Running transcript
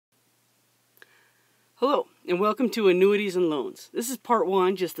Hello, and welcome to Annuities and Loans. This is part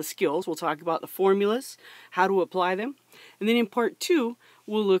one, just the skills. We'll talk about the formulas, how to apply them, and then in part two,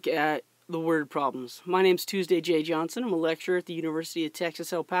 we'll look at the word problems. My name's Tuesday J. Johnson. I'm a lecturer at the University of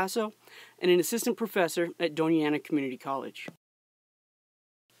Texas, El Paso, and an assistant professor at Doña Ana Community College.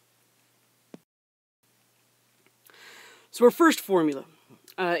 So our first formula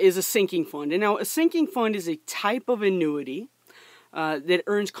is a sinking fund. And now a sinking fund is a type of annuity that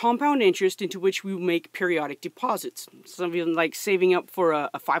earns compound interest into which we make periodic deposits. Something like saving up for a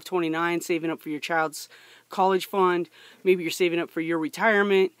 529, saving up for your child's college fund, maybe you're saving up for your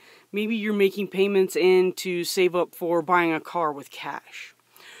retirement, maybe you're making payments in to save up for buying a car with cash.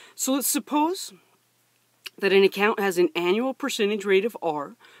 So let's suppose that an account has an annual percentage rate of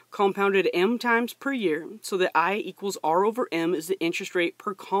R compounded M times per year, so that I equals R over M is the interest rate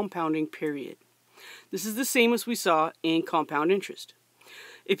per compounding period. This is the same as we saw in compound interest.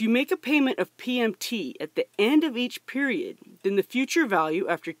 If you make a payment of PMT at the end of each period, then the future value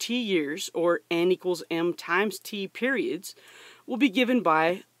after T years, or N equals M times T periods, will be given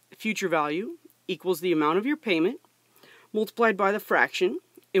by future value equals the amount of your payment multiplied by the fraction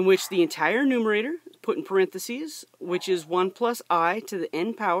in which the entire numerator is put in parentheses, which is 1 plus I to the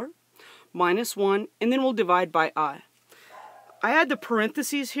N power minus 1, and then we'll divide by I. I add the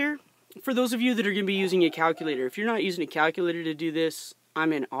parentheses here for those of you that are going to be using a calculator. If you're not using a calculator to do this,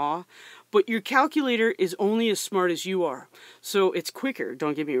 I'm in awe. But your calculator is only as smart as you are. So it's quicker,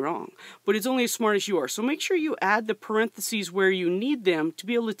 don't get me wrong. But it's only as smart as you are. So make sure you add the parentheses where you need them to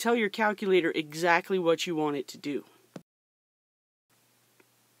be able to tell your calculator exactly what you want it to do.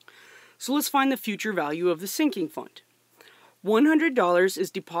 So let's find the future value of the sinking fund. $100 is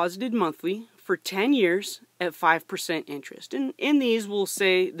deposited monthly for 10 years at 5% interest. And in these, we'll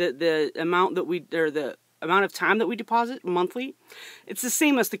say that the amount of time that we deposit monthly, it's the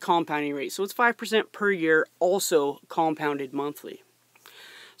same as the compounding rate. So it's 5% per year, also compounded monthly.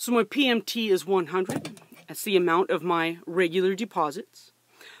 So my PMT is 100. That's the amount of my regular deposits.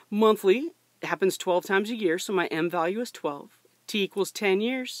 Monthly, it happens 12 times a year, so my M value is 12. T equals 10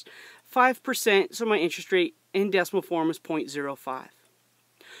 years. 5%, so my interest rate in decimal form is 0.05.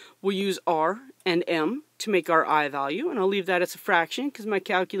 We'll use R and M to make our I value, and I'll leave that as a fraction because my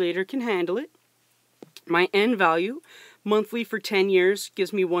calculator can handle it. My N value, monthly for 10 years,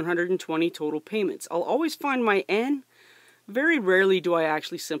 gives me 120 total payments. I'll always find my N. Very rarely do I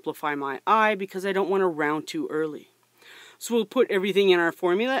actually simplify my I because I don't want to round too early. So we'll put everything in our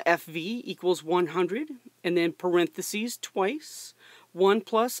formula. FV equals 100, and then parentheses twice. 1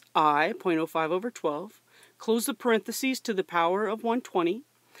 plus I, 0.05 over 12. Close the parentheses to the power of 120.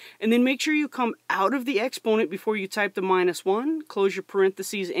 And then make sure you come out of the exponent before you type the minus 1. Close your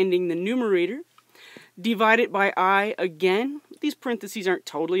parentheses ending the numerator. Divide it by I again. These parentheses aren't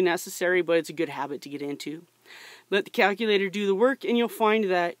totally necessary, but it's a good habit to get into. Let the calculator do the work, and you'll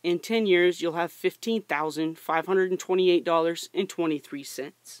find that in 10 years, you'll have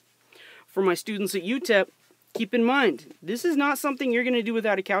 $15,528.23. For my students at UTEP, keep in mind, this is not something you're going to do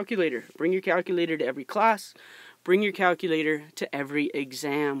without a calculator. Bring your calculator to every class. Bring your calculator to every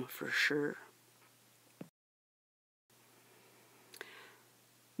exam for sure.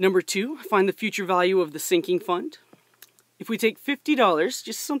 Number 2, find the future value of the sinking fund. If we take $50,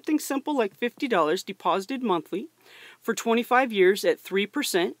 just something simple like $50 deposited monthly for 25 years at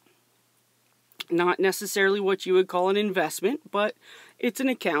 3%, not necessarily what you would call an investment, but it's an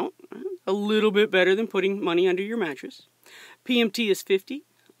account, a little bit better than putting money under your mattress. PMT is 50,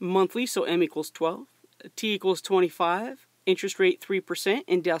 monthly, so M equals 12. T equals 25, interest rate 3%,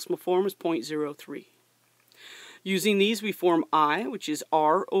 and decimal form is 0.03. Using these, we form I, which is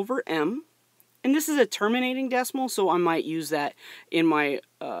R over M. And this is a terminating decimal, so I might use that in my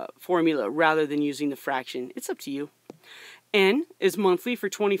formula rather than using the fraction. It's up to you. N is monthly for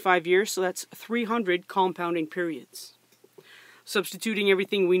 25 years, so that's 300 compounding periods. Substituting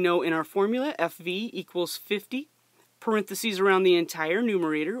everything we know in our formula, FV equals 50, parentheses around the entire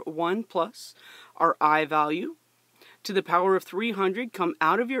numerator, 1 plus our I value, to the power of 300, come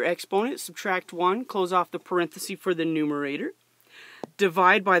out of your exponent, subtract 1, close off the parenthesis for the numerator,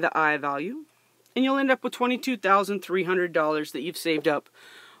 divide by the I value, and you'll end up with $22,300 that you've saved up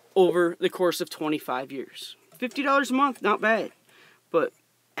over the course of 25 years. $50 a month, not bad, but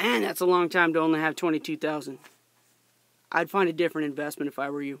man, that's a long time to only have $22,000. I'd find a different investment if I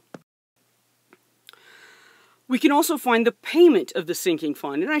were you. We can also find the payment of the sinking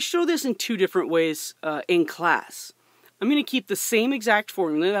fund, and I show this in two different ways in class. I'm going to keep the same exact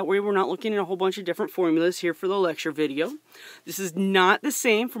formula, that way we're not looking at a whole bunch of different formulas here for the lecture video. This is not the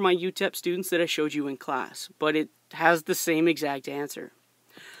same for my UTEP students that I showed you in class, but it has the same exact answer.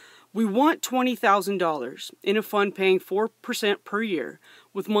 We want $20,000 in a fund paying 4% per year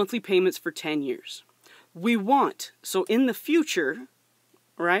with monthly payments for 10 years. We want, so in the future,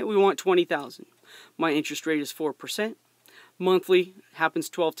 right, we want $20,000. My interest rate is 4%. Monthly happens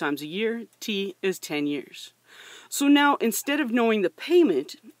 12 times a year. T is 10 years. So now, instead of knowing the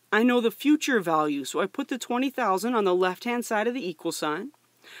payment, I know the future value. So I put the $20,000 on the left-hand side of the equal sign.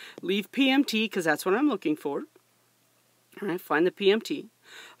 Leave PMT because that's what I'm looking for. All right, find the PMT.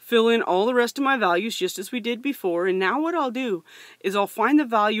 Fill in all the rest of my values just as we did before. And now what I'll do is I'll find the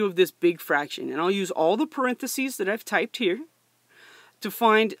value of this big fraction. And I'll use all the parentheses that I've typed here to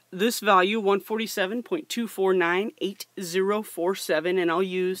find this value, 147.2498047, and I'll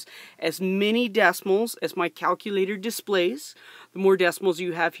use as many decimals as my calculator displays. The more decimals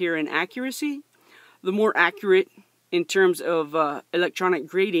you have here in accuracy, the more accurate in terms of electronic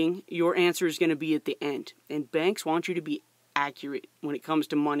grading your answer is going to be at the end. And banks want you to be accurate when it comes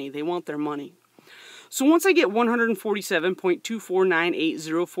to money. They want their money. So once I get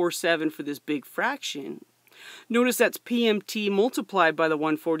 147.2498047 for this big fraction, notice that's PMT multiplied by the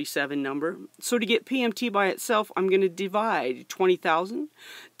 147 number. So to get PMT by itself, I'm going to divide 20,000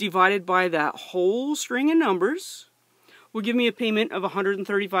 divided by that whole string of numbers will give me a payment of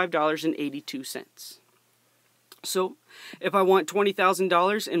 $135.82. So if I want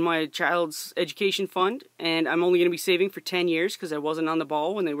 $20,000 in my child's education fund, and I'm only going to be saving for 10 years because I wasn't on the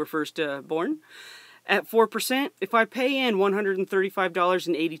ball when they were first born, at 4%, if I pay in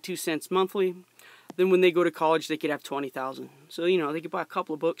 $135.82 monthly, then when they go to college, they could have $20,000. So, you know, they could buy a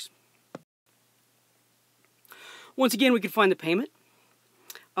couple of books. Once again, we could find the payment.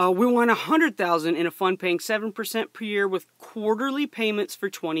 We want $100,000 in a fund paying 7% per year with quarterly payments for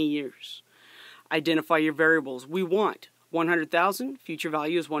 20 years. Identify your variables. We want 100,000, future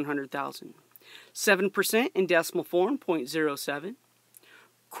value is 100,000. 7% in decimal form, 0.07.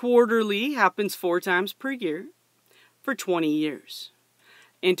 Quarterly happens 4 times per year for 20 years.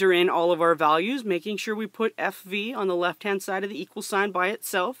 Enter in all of our values, making sure we put FV on the left-hand side of the equal sign by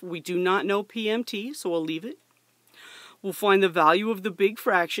itself. We do not know PMT, so we'll leave it. We'll find the value of the big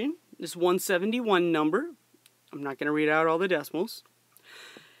fraction, this 171 number. I'm not going to read out all the decimals.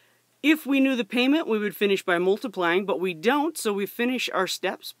 If we knew the payment, we would finish by multiplying, but we don't, so we finish our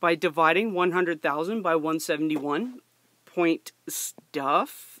steps by dividing 100,000 by 171 point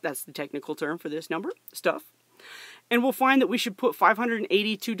stuff. That's the technical term for this number, stuff. And we'll find that we should put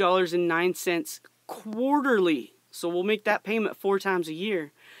 $582.09 quarterly. So we'll make that payment 4 times a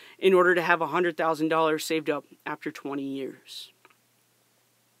year in order to have $100,000 saved up after 20 years.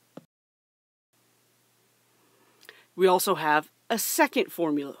 We also have a second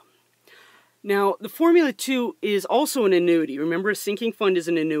formula. Now, the formula 2 is also an annuity. Remember, a sinking fund is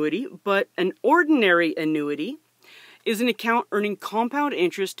an annuity, but an ordinary annuity is an account earning compound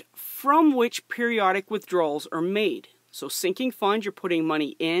interest from which periodic withdrawals are made. So sinking fund, you're putting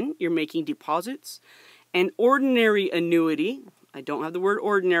money in, you're making deposits. An ordinary annuity, I don't have the word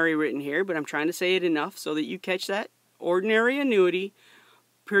ordinary written here, but I'm trying to say it enough so that you catch that. Ordinary annuity,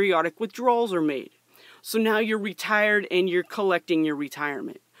 periodic withdrawals are made. So now you're retired and you're collecting your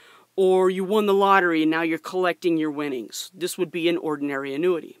retirement. Or you won the lottery and now you're collecting your winnings. This would be an ordinary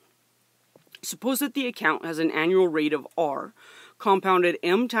annuity. Suppose that the account has an annual rate of R, compounded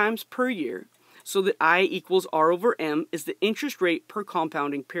M times per year, so that I equals R over M is the interest rate per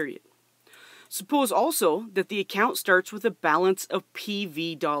compounding period. Suppose also that the account starts with a balance of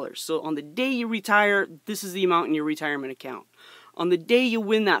PV dollars. So on the day you retire, this is the amount in your retirement account. On the day you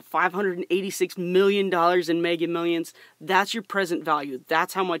win that $586 million in Mega Millions, that's your present value.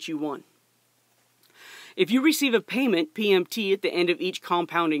 That's how much you won. If you receive a payment, PMT, at the end of each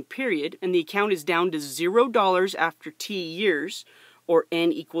compounding period, and the account is down to $0 after T years, or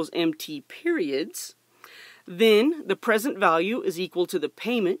N equals MT periods, then the present value is equal to the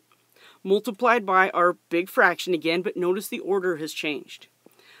payment multiplied by our big fraction again, but notice the order has changed.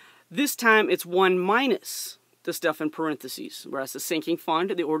 This time it's 1 minus the stuff in parentheses, whereas the sinking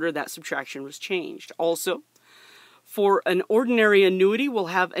fund, the order of that subtraction was changed. Also, for an ordinary annuity, we'll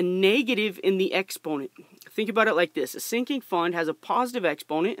have a negative in the exponent. Think about it like this. A sinking fund has a positive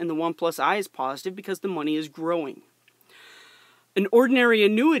exponent, and the 1 plus I is positive because the money is growing. An ordinary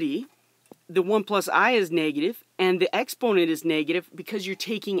annuity, the 1 plus I is negative, and the exponent is negative because you're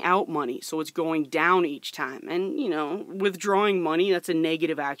taking out money, so it's going down each time. And, you know, withdrawing money, that's a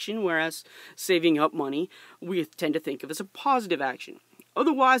negative action, whereas saving up money, we tend to think of as a positive action.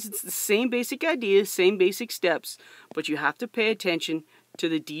 Otherwise, it's the same basic idea, same basic steps, but you have to pay attention to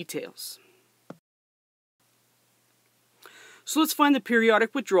the details. So let's find the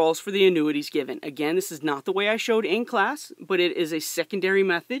periodic withdrawals for the annuities given. Again, this is not the way I showed in class, but it is a secondary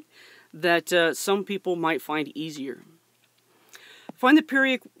method that some people might find easier. Find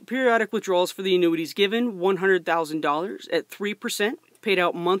the periodic withdrawals for the annuities given, $100,000 at 3%, paid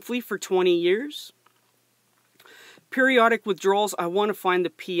out monthly for 20 years. Periodic withdrawals, I want to find the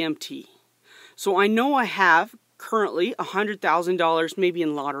PMT. So I know I have currently $100,000 maybe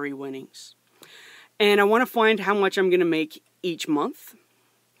in lottery winnings. And I want to find how much I'm going to make each month.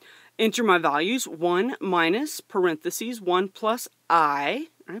 Enter my values, 1 minus, parentheses, 1 plus I,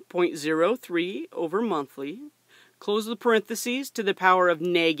 right, 0.03 over monthly. Close the parentheses to the power of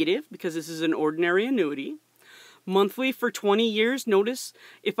negative, because this is an ordinary annuity. Monthly for 20 years. Notice,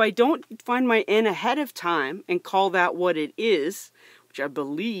 if I don't find my n ahead of time and call that what it is, which I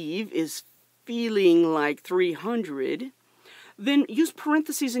believe is feeling like 300, then use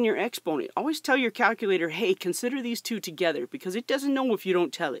parentheses in your exponent. Always tell your calculator, hey, consider these two together, because it doesn't know if you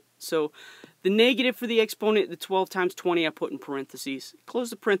don't tell it. So the negative for the exponent, the 12 times 20, I put in parentheses. Close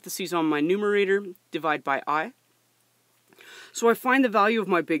the parentheses on my numerator, divide by I. So I find the value of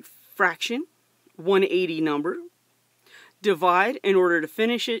my big fraction, 180 number. Divide in order to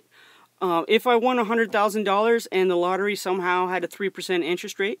finish it. If I won $100,000 and the lottery somehow had a 3%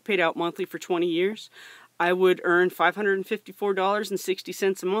 interest rate, paid out monthly for 20 years, I would earn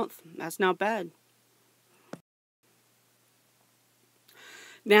 $554.60 a month. That's not bad.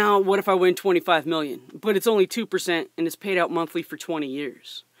 Now, what if I win $25 million, but it's only 2% and it's paid out monthly for 20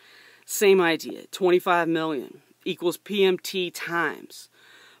 years? Same idea. $25 million equals PMT times,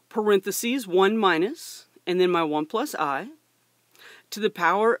 parentheses, 1 minus, and then my 1 plus I, to the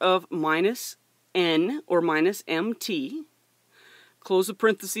power of minus n, or minus mt. Close the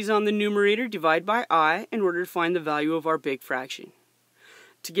parentheses on the numerator, divide by I, in order to find the value of our big fraction.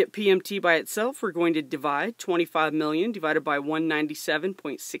 To get PMT by itself, we're going to divide 25 million divided by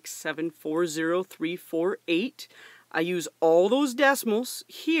 197.6740348. I use all those decimals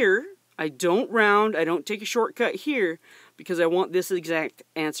here. I don't round, I don't take a shortcut here, because I want this exact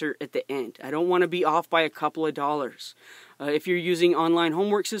answer at the end. I don't want to be off by a couple of dollars. If you're using online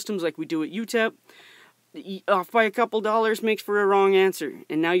homework systems like we do at UTEP, off by a couple dollars makes for a wrong answer.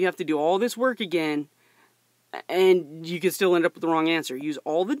 And now you have to do all this work again, and you can still end up with the wrong answer. Use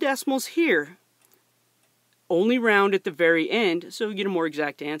all the decimals here, only round at the very end, so you get a more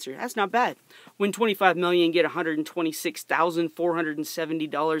exact answer. That's not bad. Win $25 million, get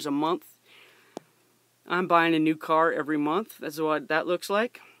 $126,470 a month. I'm buying a new car every month. That's what that looks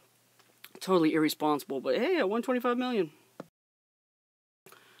like. Totally irresponsible, but hey, I won $25 million.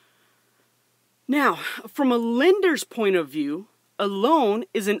 Now, from a lender's point of view, a loan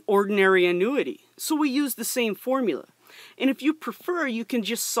is an ordinary annuity. So we use the same formula. And if you prefer, you can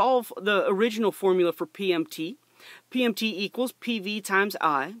just solve the original formula for PMT. PMT equals PV times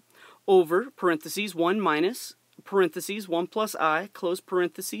I over, parentheses, 1 minus, parentheses, 1 plus I, close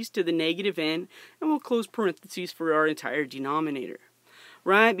parentheses to the negative n, and we'll close parentheses for our entire denominator.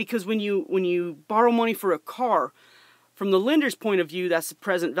 Right? Because when you borrow money for a car, from the lender's point of view, that's the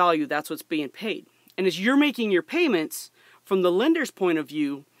present value, that's what's being paid. And as you're making your payments, from the lender's point of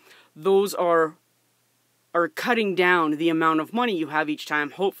view, those are cutting down the amount of money you have each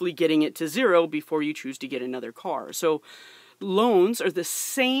time, hopefully getting it to zero before you choose to get another car. So loans are the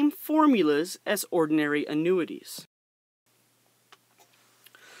same formulas as ordinary annuities.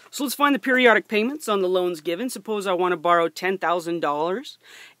 So let's find the periodic payments on the loans given. Suppose I want to borrow $10,000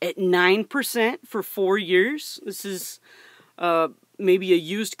 at 9% for 4 years. This is maybe a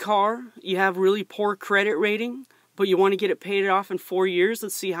used car. You have really poor credit rating, but you want to get it paid off in 4 years.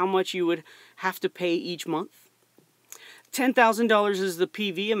 Let's see how much you would have to pay each month. $10,000 is the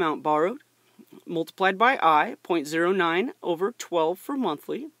PV amount borrowed, multiplied by I, 0.09 over 12 for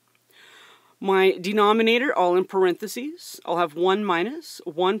monthly. My denominator, all in parentheses, I'll have 1 minus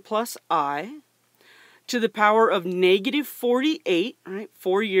 1 plus I to the power of negative 48, right?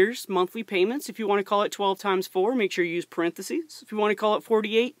 4 years monthly payments. If you want to call it 12 times 4, make sure you use parentheses. If you want to call it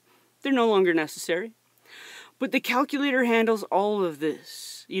 48, they're no longer necessary. But the calculator handles all of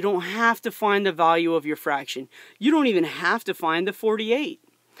this. You don't have to find the value of your fraction. You don't even have to find the 48.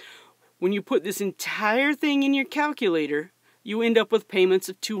 When you put this entire thing in your calculator, you end up with payments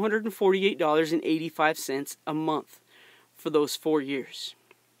of $248.85 a month for those 4 years.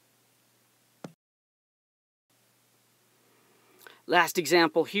 Last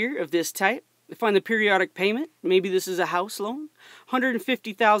example here of this type. Find the periodic payment. Maybe this is a house loan.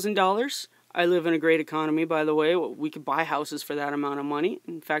 $150,000. I live in a great economy, by the way. We could buy houses for that amount of money.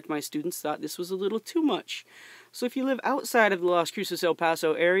 In fact, my students thought this was a little too much. So if you live outside of the Las Cruces, El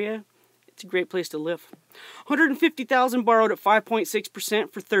Paso area, It's a great place to live. $150,000 borrowed at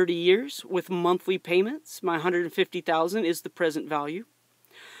 5.6% for 30 years with monthly payments. My $150,000 is the present value.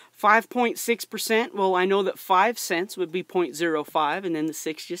 5.6%, well, I know that 5 cents would be 0.05, and then the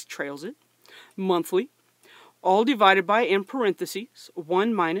 6 just trails it. Monthly. All divided by, in parentheses,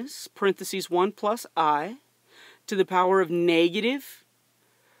 1 minus, parentheses 1 plus I, to the power of negative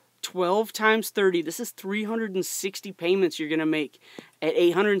 12 times 30. This is 360 payments you're going to make at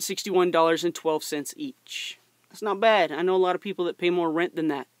 $861.12 each. That's not bad. I know a lot of people that pay more rent than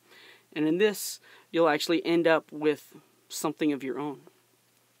that. And in this, you'll actually end up with something of your own.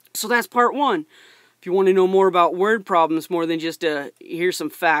 So that's part one. If you want to know more about word problems, more than just here's some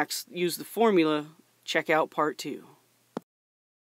facts, use the formula, check out part two.